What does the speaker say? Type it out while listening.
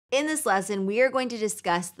In this lesson, we are going to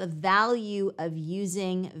discuss the value of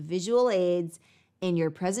using visual aids in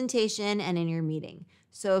your presentation and in your meeting.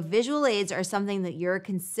 So if visual aids are something that you're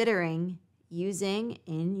considering using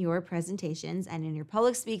in your presentations and in your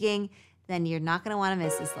public speaking, then you're not going to want to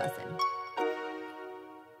miss this lesson.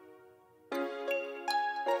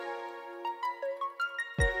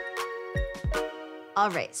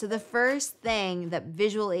 All right, so the first thing that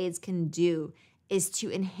visual aids can do is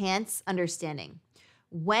to enhance understanding.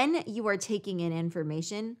 When you are taking in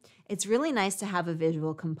information, it's really nice to have a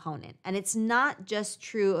visual component. And it's not just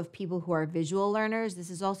true of people who are visual learners. This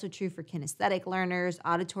is also true for kinesthetic learners,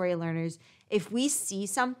 auditory learners. If we see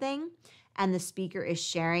something and the speaker is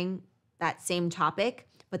sharing that same topic,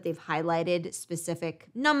 but they've highlighted specific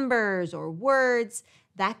numbers or words,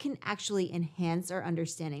 that can actually enhance our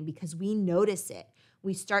understanding because we notice it.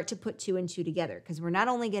 We start to put two and two together because we're not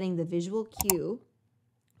only getting the visual cue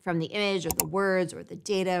from the image or the words or the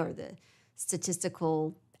data or the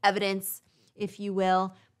statistical evidence, if you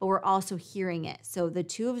will, but we're also hearing it. So the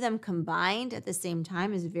two of them combined at the same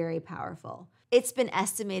time is very powerful. It's been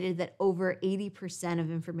estimated that over 80% of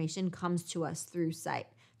information comes to us through sight.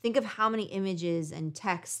 Think of how many images and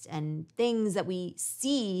text and things that we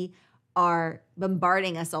see are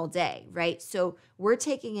bombarding us all day, right? So we're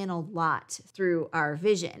taking in a lot through our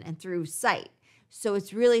vision and through sight. So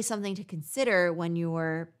it's really something to consider when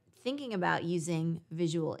you're thinking about using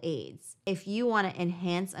visual aids. If you want to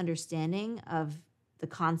enhance understanding of the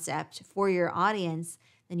concept for your audience,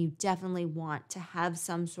 then you definitely want to have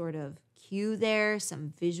some sort of cue there,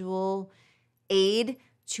 some visual aid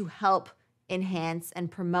to help enhance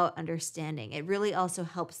and promote understanding. It really also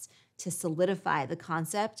helps to solidify the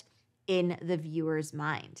concept in the viewer's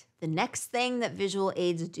mind. The next thing that visual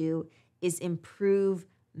aids do is improve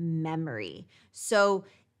memory. So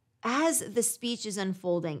as the speech is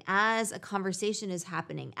unfolding, as a conversation is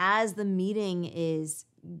happening, as the meeting is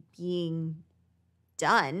being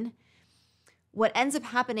done, what ends up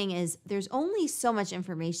happening is there's only so much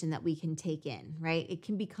information that we can take in, right? It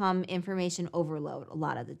can become information overload a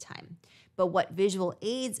lot of the time. But what visual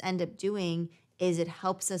aids end up doing is it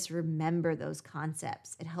helps us remember those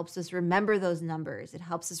concepts. It helps us remember those numbers. It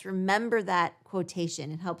helps us remember that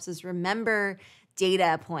quotation. It helps us remember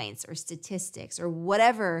data points or statistics or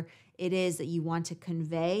whatever it is that you want to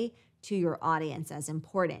convey to your audience as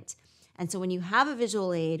important. And so when you have a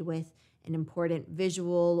visual aid with an important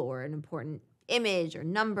visual or an important image or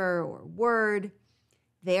number or word,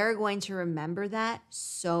 they are going to remember that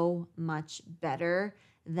so much better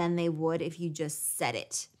than they would if you just said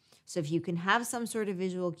it. So if you can have some sort of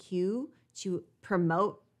visual cue to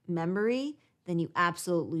promote memory, then you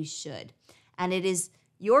absolutely should. And it is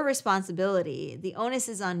your responsibility. The onus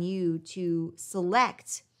is on you to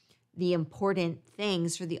select the important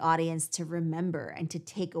things for the audience to remember and to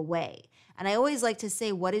take away. And I always like to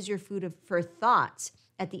say, what is your food for thought?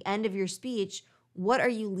 At the end of your speech, what are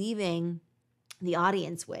you leaving the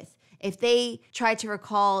audience with? If they try to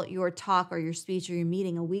recall your talk or your speech or your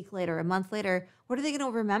meeting a week later, a month later, what are they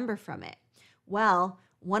going to remember from it? Well,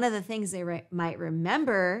 one of the things they might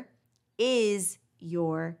remember is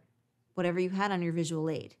your whatever you had on your visual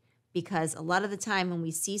aid. Because a lot of the time when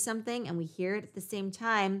we see something and we hear it at the same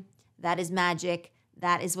time, that is magic.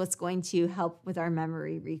 That is what's going to help with our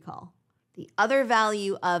memory recall. The other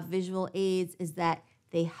value of visual aids is that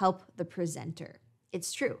they help the presenter.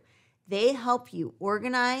 It's true. They help you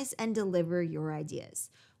organize and deliver your ideas.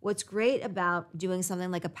 What's great about doing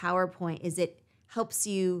something like a PowerPoint is it helps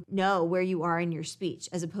you know where you are in your speech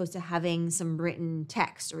as opposed to having some written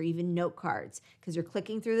text or even note cards because you're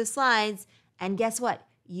clicking through the slides and guess what?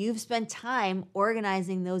 You've spent time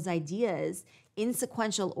organizing those ideas in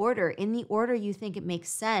sequential order, in the order you think it makes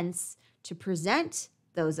sense to present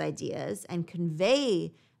those ideas and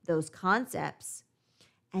convey those concepts,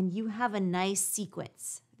 and you have a nice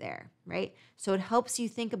sequence there, right? So it helps you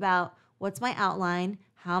think about what's my outline,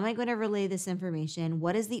 how am I going to relay this information,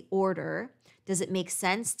 what is the order, does it make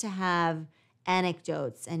sense to have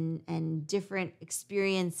anecdotes and different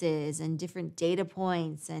experiences and different data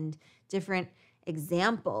points and different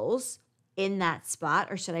examples in that spot,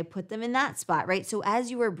 or should I put them in that spot, right? So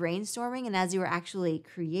as you were brainstorming and as you were actually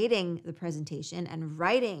creating the presentation and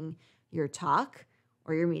writing your talk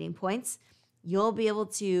or your meeting points, you'll be able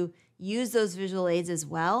to use those visual aids as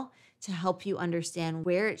well to help you understand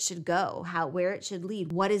where it should go, where it should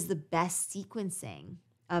lead, what is the best sequencing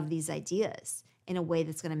of these ideas in a way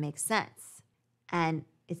that's going to make sense. And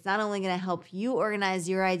it's not only going to help you organize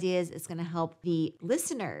your ideas, it's going to help the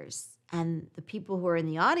listeners and the people who are in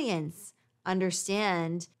the audience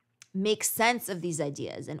understand, make sense of these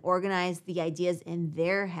ideas and organize the ideas in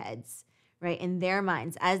their heads right? In their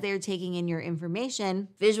minds, as they're taking in your information,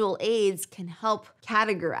 visual aids can help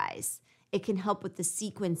categorize. It can help with the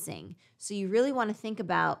sequencing. So you really want to think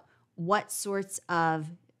about what sorts of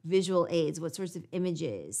visual aids, what sorts of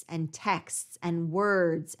images and texts and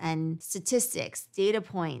words and statistics, data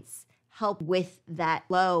points help with that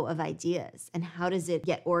flow of ideas, and how does it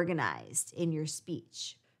get organized in your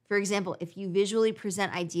speech. For example, if you visually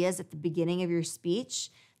present ideas at the beginning of your speech,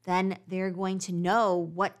 then they're going to know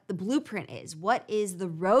what the blueprint is. What is the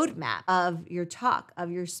roadmap of your talk,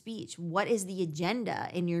 of your speech? What is the agenda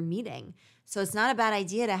in your meeting? So it's not a bad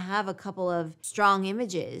idea to have a couple of strong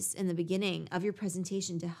images in the beginning of your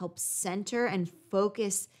presentation to help center and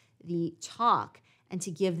focus the talk and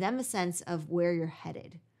to give them a sense of where you're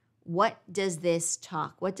headed. What does this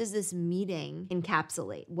talk, what does this meeting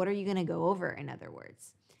encapsulate? What are you going to go over, in other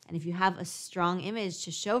words? And if you have a strong image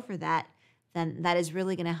to show for that, then that is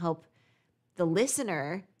really going to help the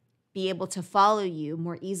listener be able to follow you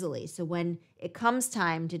more easily. So when it comes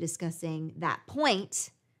time to discussing that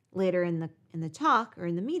point later in the talk or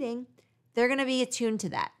in the meeting, they're going to be attuned to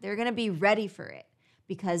that. They're going to be ready for it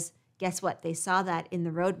because guess what? They saw that in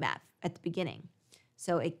the roadmap at the beginning.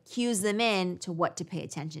 So it cues them in to what to pay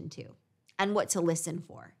attention to and what to listen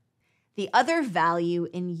for. The other value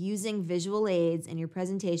in using visual aids in your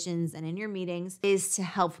presentations and in your meetings is to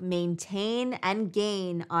help maintain and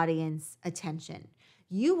gain audience attention.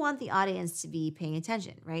 You want the audience to be paying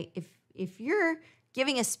attention, right? If you're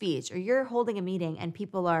giving a speech or you're holding a meeting and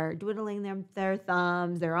people are twiddling their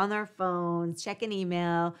thumbs, they're on their phones, checking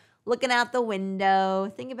email, looking out the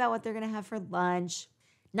window, thinking about what they're going to have for lunch,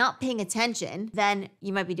 not paying attention, then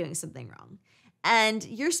you might be doing something wrong. And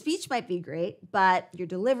your speech might be great, but your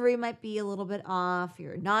delivery might be a little bit off.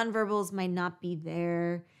 Your nonverbals might not be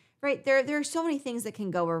there, right? There are so many things that can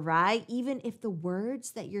go awry, even if the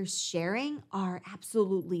words that you're sharing are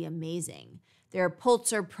absolutely amazing. They're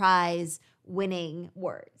Pulitzer Prize winning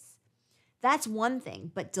words. That's one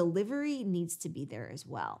thing, but delivery needs to be there as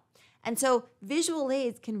well. And so visual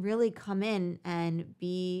aids can really come in and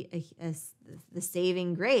be the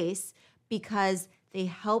saving grace because they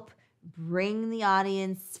help bring the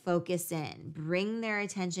audience focus in, bring their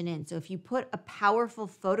attention in. So if you put a powerful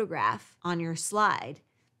photograph on your slide,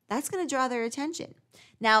 that's going to draw their attention.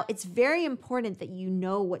 Now, it's very important that you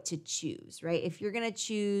know what to choose, right? If you're going to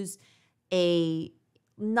choose a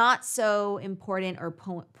not so important or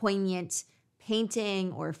poignant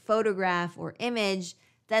painting or photograph or image,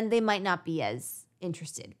 then they might not be as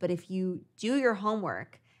interested. But if you do your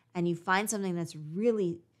homework and you find something that's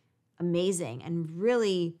really amazing and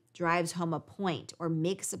really drives home a point or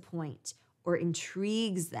makes a point or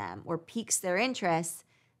intrigues them or piques their interest,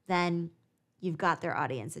 then you've got their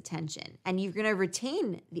audience attention. And you're going to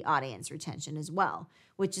retain the audience retention as well,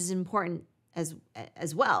 which is important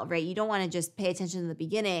as well, right? You don't want to just pay attention in the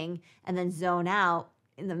beginning and then zone out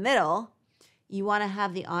in the middle. You want to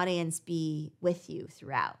have the audience be with you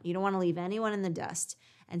throughout. You don't want to leave anyone in the dust.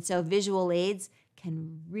 And so visual aids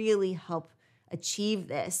can really help achieve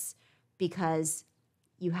this because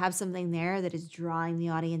you have something there that is drawing the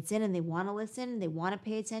audience in and they want to listen, they want to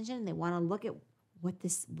pay attention, and they want to look at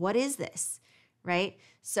what is this, right?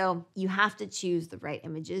 So you have to choose the right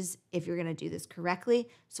images if you're going to do this correctly.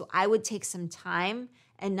 So I would take some time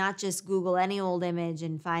and not just Google any old image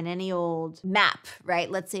and find any old map,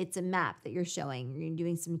 right? Let's say it's a map that you're showing, you're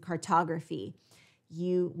doing some cartography.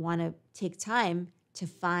 You want to take time to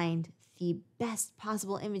find the best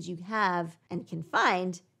possible image you have and can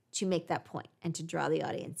find to make that point and to draw the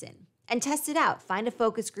audience in. And test it out. Find a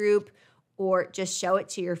focus group or just show it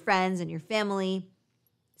to your friends and your family.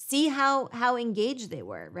 See how engaged they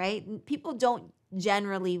were, right? People don't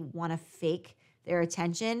generally want to fake their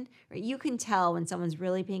attention. Right? You can tell when someone's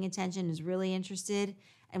really paying attention, is really interested,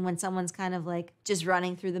 and when someone's kind of like just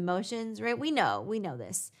running through the motions, right? We know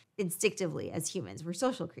this instinctively as humans. We're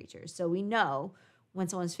social creatures, so we know when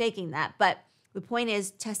someone's faking that. But the point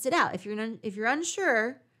is, test it out. If you're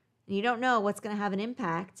unsure and you don't know what's going to have an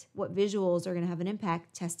impact, what visuals are going to have an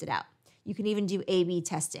impact, test it out. You can even do A/B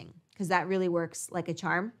testing because that really works like a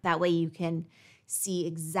charm. That way you can see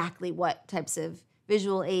exactly what types of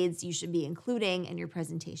visual aids you should be including in your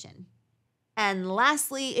presentation. And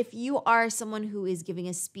lastly, if you are someone who is giving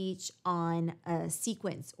a speech on a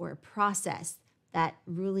sequence or a process that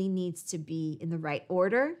really needs to be in the right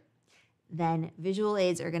order, then visual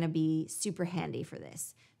aids are going to be super handy for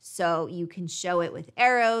this. So you can show it with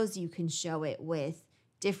arrows, you can show it with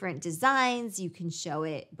different designs, you can show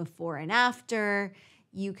it before and after,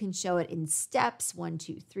 you can show it in steps, 1,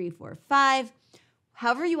 2, 3, 4, 5.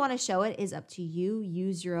 However you want to show it is up to you.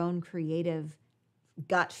 Use your own creative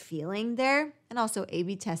gut feeling there, and also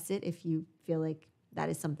A/B test it if you feel like that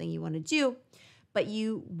is something you want to do. But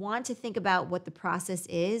you want to think about what the process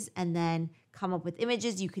is and then come up with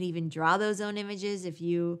images. You could even draw those own images if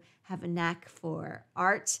you have a knack for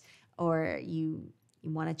art, or you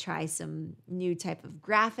want to try some new type of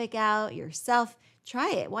graphic out yourself.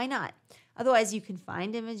 Try it. Why not? Otherwise, you can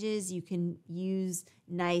find images. You can use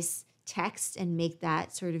nice text and make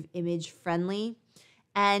that sort of image friendly.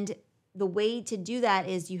 And the way to do that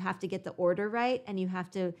is you have to get the order right, and you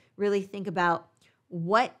have to really think about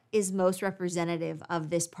what is most representative of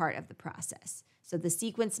this part of the process. So the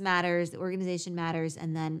sequence matters, the organization matters,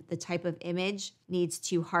 and then the type of image needs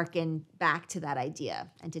to harken back to that idea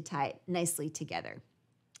and to tie it nicely together.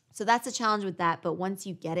 So that's a challenge with that, but once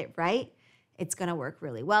you get it right, it's going to work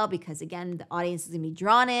really well because, again, the audience is going to be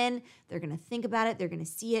drawn in, they're going to think about it, they're going to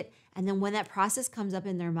see it, and then when that process comes up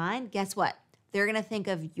in their mind, guess what? They're going to think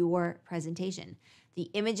of your presentation. The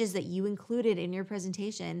images that you included in your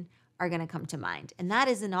presentation are going to come to mind. And that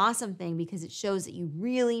is an awesome thing because it shows that you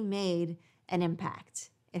really made an impact.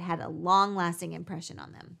 It had a long-lasting impression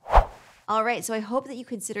on them. All right, so I hope that you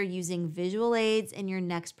consider using visual aids in your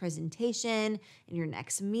next presentation, in your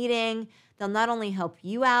next meeting. They'll not only help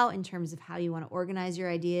you out in terms of how you want to organize your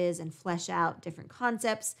ideas and flesh out different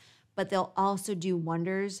concepts, but they'll also do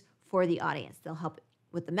wonders for the audience. They'll help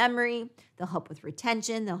with the memory, they'll help with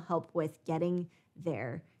retention, they'll help with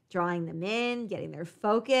drawing them in, getting their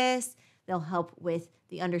focus. They'll help with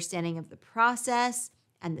the understanding of the process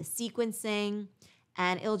and the sequencing.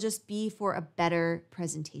 And it'll just be for a better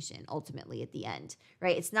presentation ultimately at the end,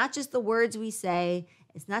 right? It's not just the words we say.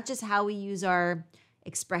 It's not just how we use our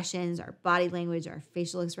expressions, our body language, our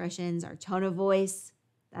facial expressions, our tone of voice.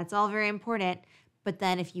 That's all very important. But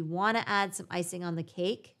then if you want to add some icing on the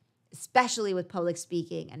cake, especially with public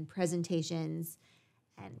speaking and presentations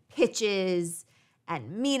and pitches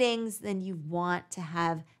and meetings, then you want to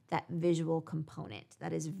have that visual component.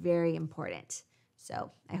 That is very important.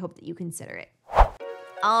 So I hope that you consider it.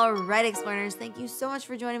 All right, Explearners, thank you so much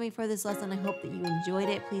for joining me for this lesson. I hope that you enjoyed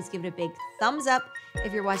it. Please give it a big thumbs up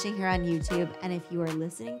if you're watching here on YouTube. And if you are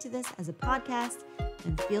listening to this as a podcast,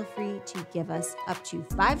 then feel free to give us up to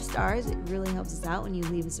 5 stars. It really helps us out when you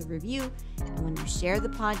leave us a review and when you share the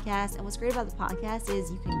podcast. And what's great about the podcast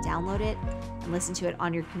is you can download it and listen to it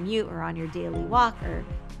on your commute or on your daily walk or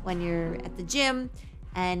when you're at the gym,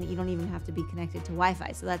 and you don't even have to be connected to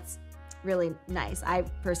Wi-Fi. So that's really nice. I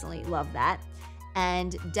personally love that.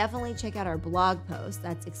 And definitely check out our blog post.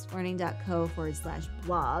 That's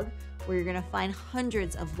explearning.co/blog, where you're going to find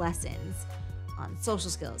hundreds of lessons on social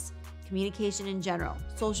skills, communication in general,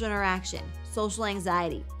 social interaction, social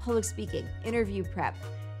anxiety, public speaking, interview prep.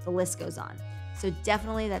 The list goes on. So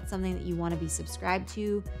definitely that's something that you want to be subscribed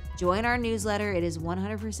to. Join our newsletter. It is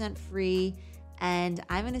 100% free. And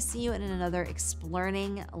I'm going to see you in another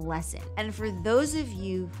Explearning lesson. And for those of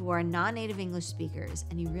you who are non-native English speakers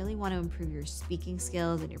and you really want to improve your speaking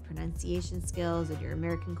skills and your pronunciation skills and your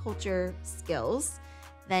American culture skills,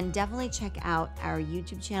 then definitely check out our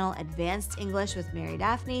YouTube channel, Advanced English with Mary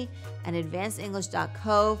Daphne, and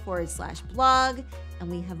advancedenglish.co/blog. And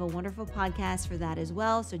we have a wonderful podcast for that as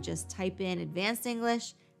well. So just type in Advanced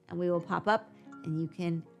English and we will pop up and you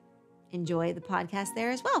can enjoy the podcast there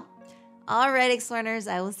as well. All right, Explearners,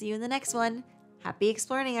 I will see you in the next one. Happy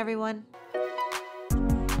Explearning, everyone.